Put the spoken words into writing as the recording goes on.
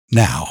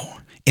Now,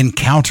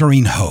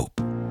 encountering hope.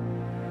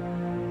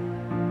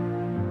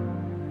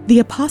 The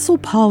Apostle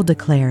Paul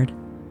declared,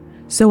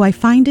 "So I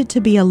find it to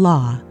be a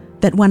law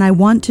that when I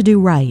want to do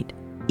right,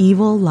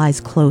 evil lies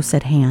close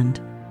at hand."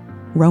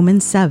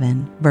 Romans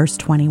 7, verse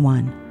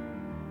 21.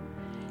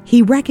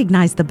 He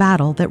recognized the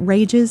battle that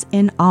rages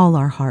in all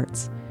our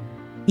hearts.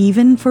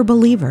 Even for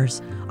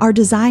believers, our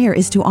desire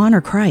is to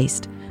honor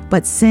Christ,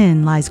 but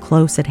sin lies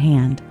close at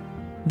hand.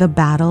 The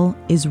battle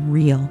is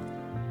real.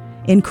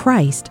 In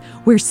Christ,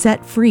 we're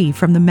set free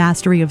from the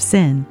mastery of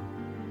sin.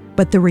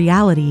 But the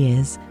reality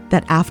is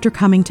that after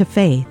coming to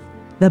faith,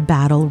 the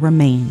battle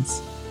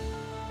remains.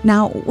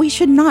 Now, we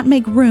should not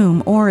make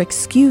room or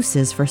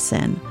excuses for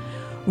sin.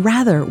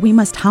 Rather, we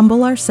must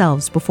humble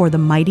ourselves before the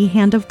mighty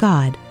hand of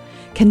God,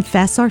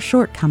 confess our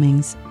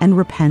shortcomings, and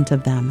repent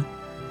of them.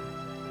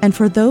 And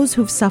for those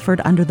who've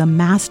suffered under the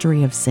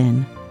mastery of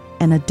sin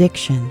and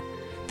addiction,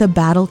 the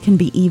battle can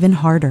be even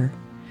harder.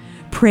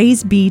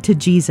 Praise be to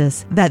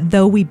Jesus that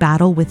though we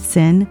battle with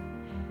sin,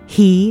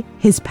 He,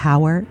 His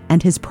power,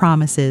 and His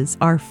promises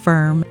are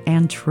firm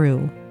and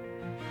true.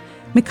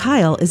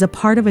 Mikhail is a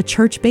part of a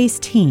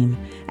church-based team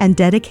and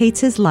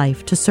dedicates his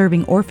life to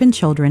serving orphan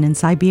children in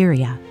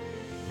Siberia.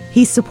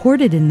 He's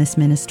supported in this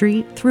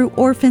ministry through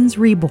Orphans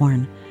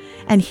Reborn,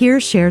 and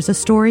here shares a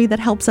story that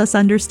helps us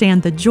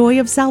understand the joy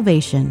of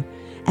salvation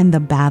and the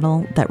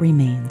battle that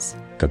remains.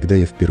 Когда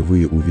я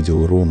впервые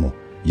увидел Рому,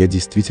 я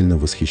действительно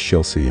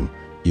восхищался им.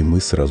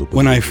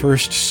 When I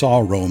first saw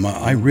Roma,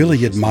 I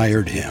really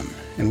admired him,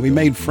 and we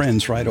made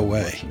friends right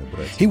away.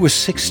 He was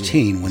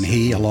 16 when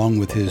he, along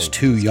with his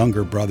two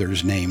younger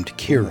brothers named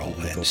Kirill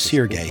and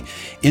Sergei,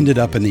 ended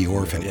up in the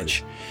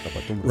orphanage.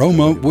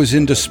 Roma was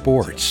into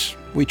sports.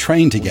 We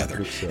trained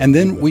together, and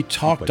then we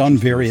talked on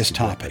various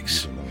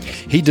topics.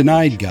 He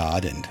denied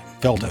God and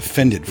felt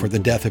offended for the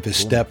death of his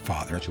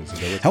stepfather.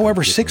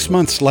 However, 6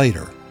 months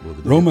later,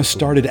 Roma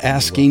started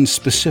asking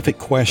specific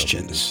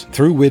questions,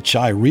 through which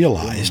I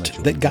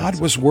realized that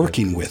God was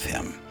working with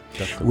him.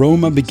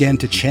 Roma began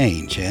to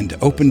change and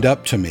opened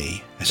up to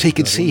me as he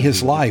could see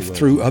his life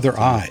through other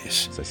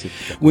eyes.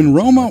 When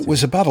Roma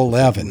was about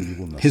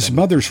 11, his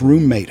mother's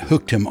roommate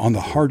hooked him on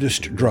the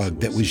hardest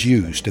drug that was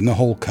used in the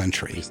whole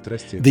country.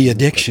 The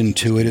addiction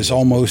to it is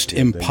almost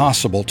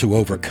impossible to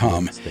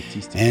overcome,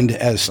 and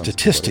as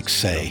statistics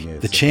say,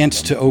 the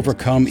chance to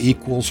overcome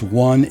equals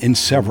 1 in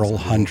several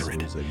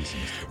hundred.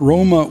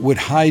 Roma would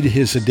hide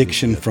his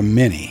addiction from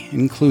many,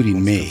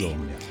 including me.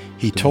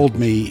 He told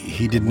me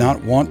he did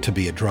not want to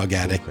be a drug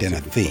addict and a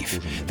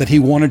thief, that he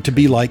wanted to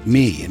be like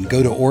me and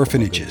go to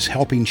orphanages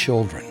helping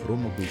children.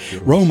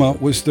 Roma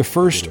was the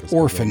first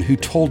orphan who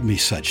told me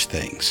such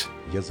things.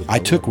 I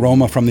took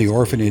Roma from the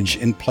orphanage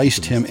and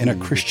placed him in a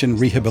Christian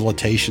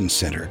rehabilitation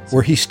center,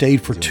 where he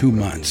stayed for 2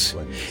 months.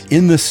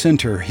 In the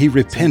center, he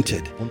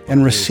repented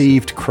and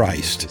received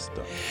Christ.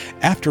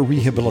 After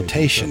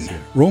rehabilitation,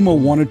 Roma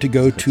wanted to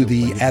go to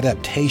the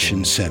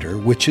Adaptation Center,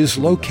 which is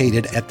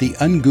located at the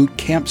Ungut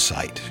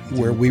campsite,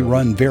 where we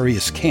run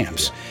various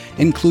camps,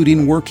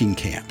 including working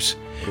camps.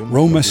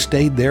 Roma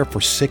stayed there for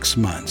 6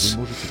 months.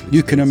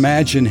 You can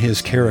imagine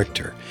his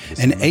character,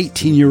 an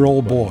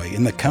 18-year-old boy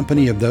in the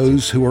company of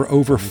those who are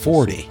over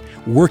 40,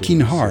 working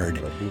hard,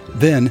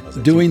 then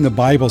doing the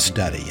Bible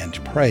study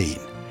and praying.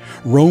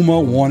 Roma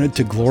wanted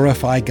to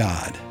glorify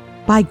God.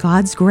 By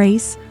God's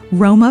grace,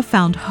 Roma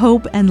found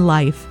hope and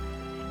life.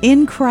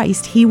 In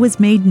Christ, he was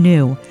made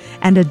new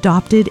and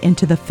adopted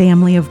into the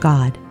family of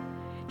God.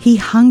 He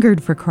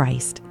hungered for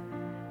Christ.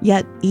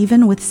 Yet,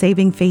 even with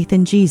saving faith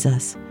in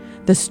Jesus,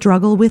 the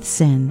struggle with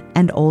sin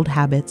and old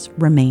habits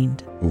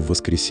remained.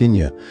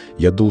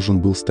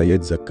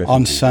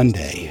 On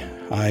Sunday,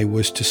 I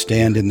was to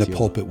stand in the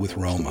pulpit with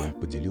Roma.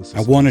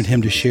 I wanted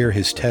him to share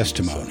his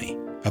testimony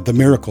of the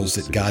miracles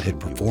that God had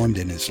performed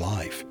in his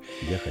life.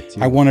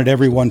 I wanted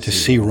everyone to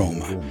see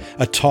Roma,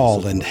 a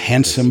tall and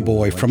handsome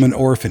boy from an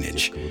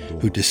orphanage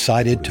who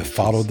decided to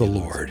follow the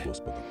Lord.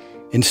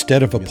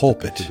 Instead of a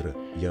pulpit,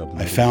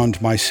 I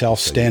found myself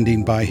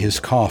standing by his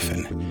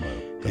coffin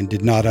and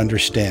did not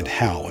understand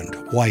how and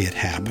why it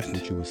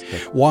happened.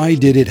 Why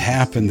did it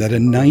happen that a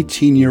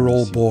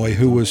 19-year-old boy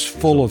who was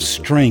full of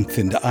strength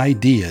and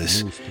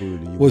ideas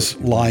was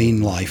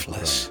lying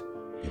lifeless?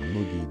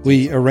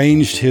 We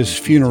arranged his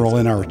funeral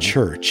in our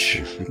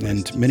church,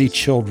 and many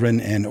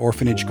children and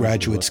orphanage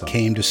graduates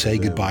came to say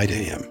goodbye to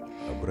him.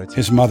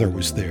 His mother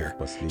was there,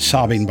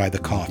 sobbing by the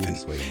coffin,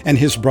 and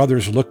his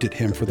brothers looked at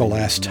him for the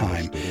last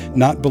time,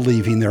 not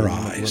believing their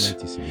eyes.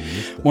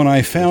 When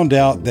I found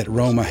out that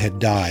Roma had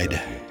died,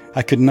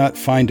 I could not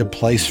find a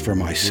place for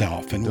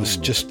myself and was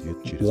just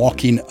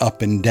walking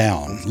up and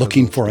down,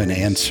 looking for an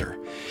answer.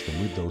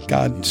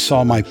 God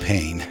saw my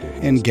pain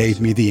and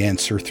gave me the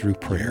answer through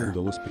prayer.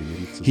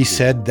 He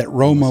said that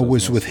Roma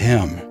was with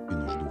him,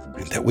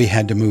 and that we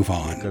had to move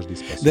on,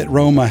 that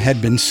Roma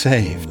had been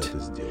saved.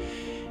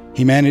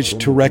 He managed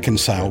to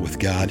reconcile with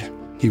God.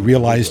 He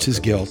realized his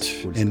guilt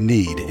and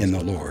need in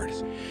the Lord.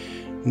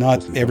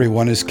 Not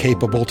everyone is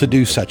capable to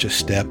do such a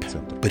step,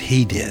 but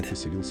he did.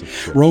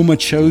 Roma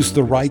chose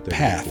the right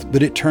path,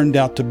 but it turned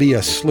out to be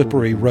a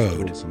slippery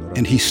road,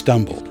 and he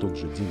stumbled.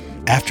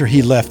 After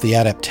he left the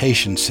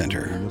adaptation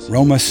center,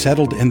 Roma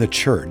settled in the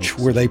church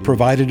where they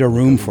provided a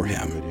room for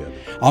him.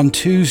 On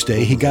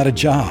Tuesday, he got a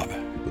job,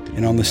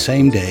 and on the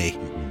same day,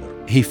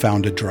 he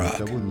found a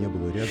drug.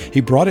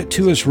 He brought it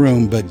to his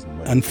room, but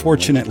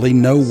unfortunately,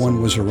 no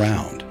one was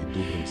around.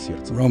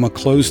 Roma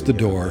closed the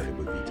door,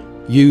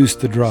 used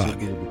the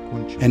drug,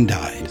 and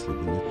died.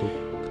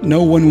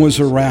 No one was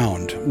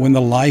around when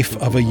the life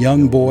of a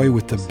young boy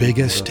with the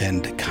biggest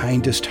and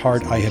kindest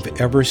heart I have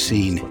ever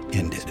seen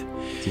ended.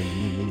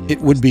 It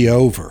would be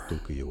over,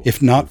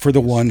 if not for the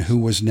one who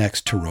was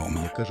next to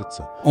Roma.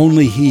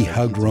 Only he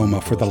hugged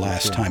Roma for the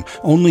last time.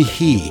 Only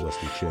he,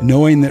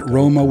 knowing that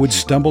Roma would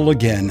stumble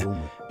again,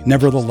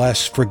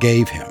 nevertheless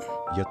forgave him.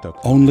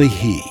 Only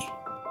he,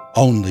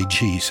 only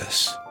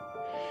Jesus.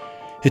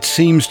 It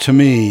seems to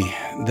me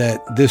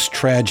that this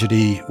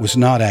tragedy was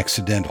not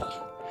accidental,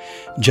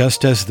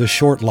 just as the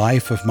short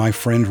life of my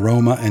friend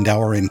Roma and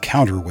our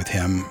encounter with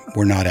him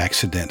were not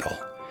accidental.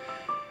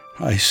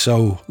 I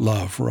so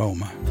love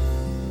Roma.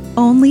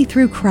 Only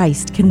through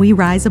Christ can we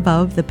rise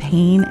above the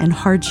pain and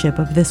hardship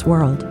of this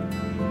world.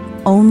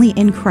 Only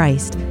in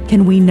Christ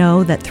can we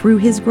know that through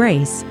His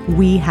grace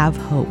we have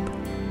hope.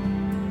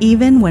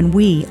 Even when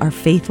we are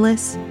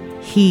faithless,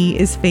 He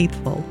is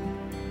faithful.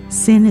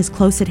 Sin is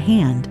close at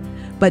hand,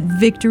 but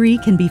victory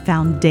can be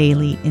found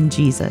daily in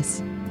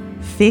Jesus.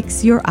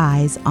 Fix your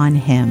eyes on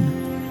Him.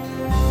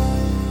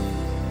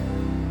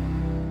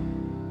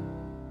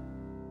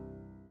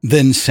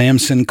 Then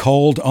Samson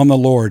called on the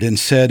Lord and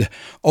said,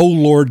 O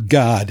Lord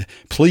God,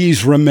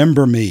 please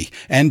remember me,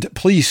 and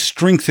please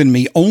strengthen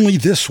me only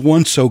this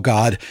once, O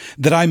God,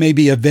 that I may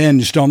be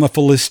avenged on the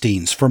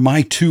Philistines for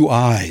my 2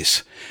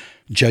 eyes.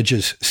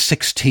 Judges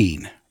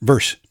 16,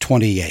 verse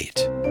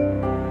 28.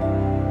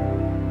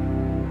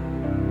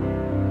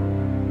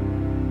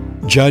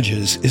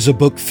 Judges is a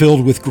book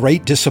filled with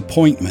great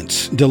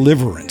disappointments,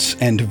 deliverance,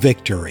 and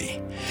victory.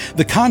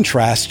 The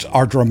contrasts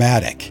are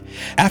dramatic.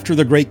 After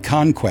the great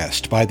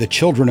conquest by the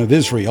children of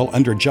Israel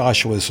under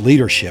Joshua's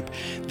leadership,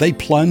 they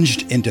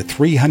plunged into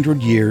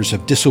 300 years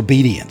of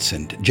disobedience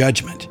and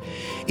judgment.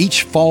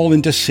 Each fall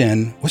into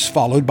sin was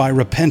followed by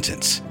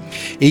repentance.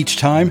 Each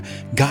time,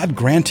 God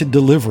granted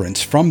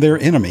deliverance from their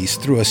enemies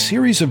through a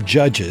series of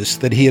judges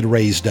that He had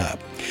raised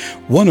up.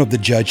 One of the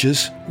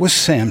judges was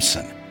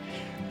Samson.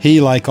 He,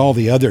 like all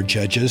the other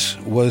judges,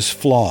 was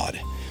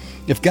flawed.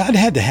 If God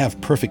had to have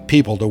perfect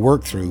people to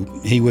work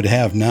through, He would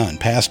have none,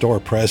 past or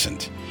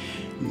present.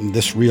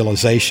 This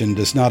realization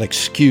does not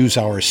excuse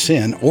our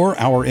sin or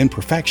our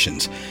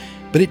imperfections,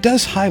 but it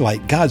does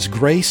highlight God's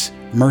grace,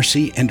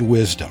 mercy, and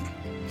wisdom.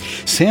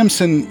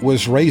 Samson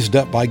was raised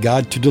up by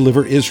God to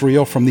deliver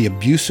Israel from the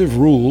abusive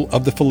rule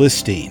of the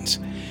Philistines.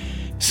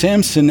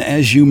 Samson,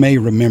 as you may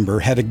remember,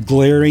 had a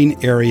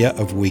glaring area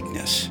of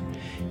weakness.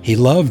 He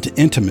loved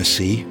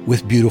intimacy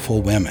with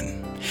beautiful women.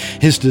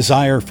 His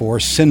desire for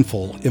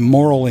sinful,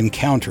 immoral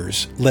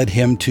encounters led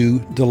him to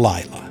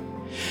Delilah.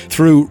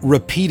 Through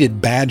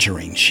repeated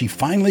badgering, she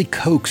finally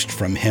coaxed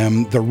from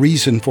him the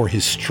reason for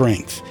his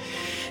strength.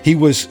 He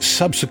was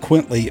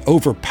subsequently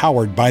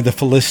overpowered by the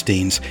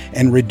Philistines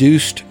and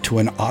reduced to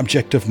an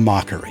object of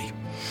mockery.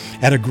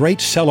 At a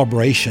great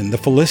celebration, the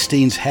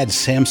Philistines had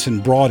Samson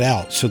brought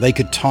out so they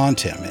could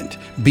taunt him and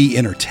be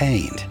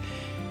entertained.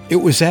 It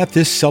was at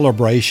this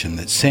celebration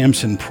that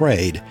Samson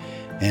prayed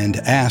and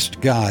asked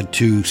God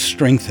to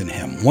strengthen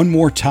him one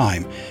more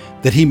time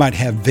that he might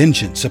have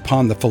vengeance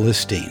upon the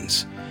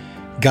Philistines.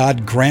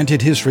 God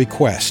granted his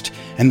request,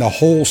 and the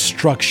whole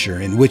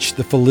structure in which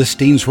the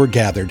Philistines were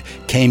gathered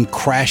came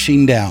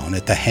crashing down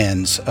at the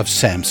hands of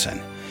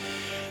Samson.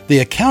 The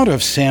account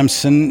of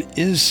Samson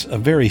is a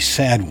very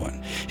sad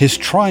one. His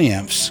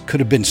triumphs could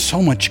have been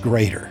so much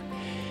greater.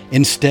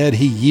 Instead,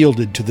 he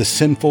yielded to the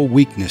sinful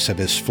weakness of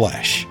his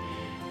flesh.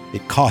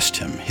 It cost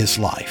him his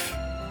life.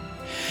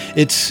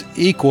 It's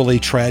equally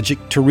tragic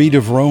to read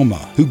of Roma,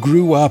 who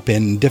grew up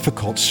in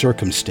difficult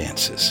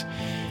circumstances.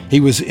 He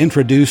was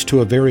introduced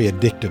to a very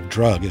addictive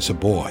drug as a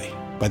boy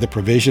by the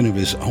provision of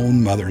his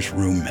own mother's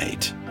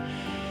roommate.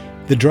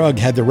 The drug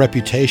had the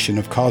reputation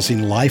of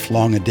causing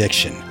lifelong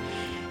addiction.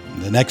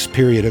 The next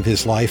period of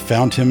his life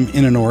found him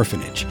in an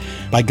orphanage.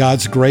 By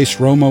God's grace,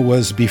 Roma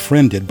was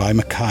befriended by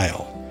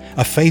Mikhail,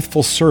 a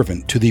faithful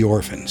servant to the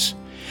orphans.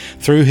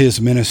 Through his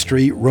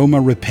ministry,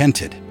 Roma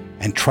repented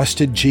and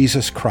trusted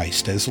Jesus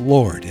Christ as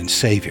Lord and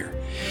Savior.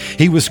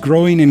 He was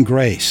growing in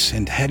grace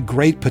and had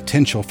great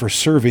potential for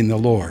serving the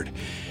Lord.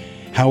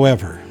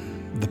 However,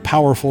 the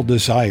powerful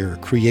desire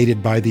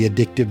created by the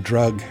addictive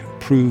drug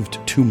proved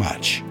too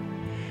much.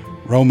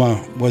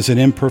 Roma was an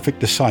imperfect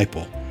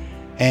disciple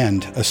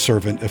and a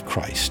servant of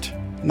Christ,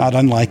 not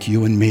unlike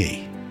you and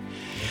me.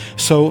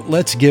 So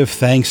let's give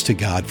thanks to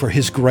God for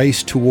His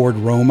grace toward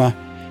Roma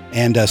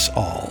and us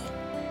all.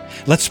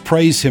 Let's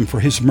praise Him for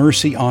His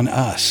mercy on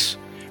us,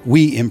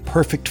 we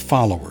imperfect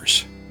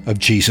followers of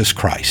Jesus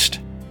Christ.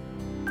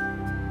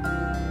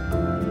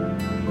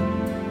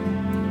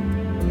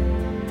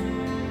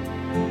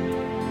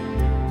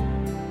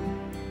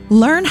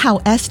 Learn how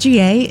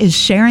SGA is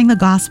sharing the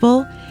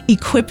gospel,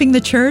 equipping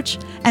the church,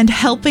 and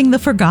helping the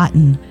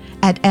forgotten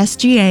at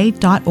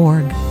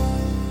sga.org.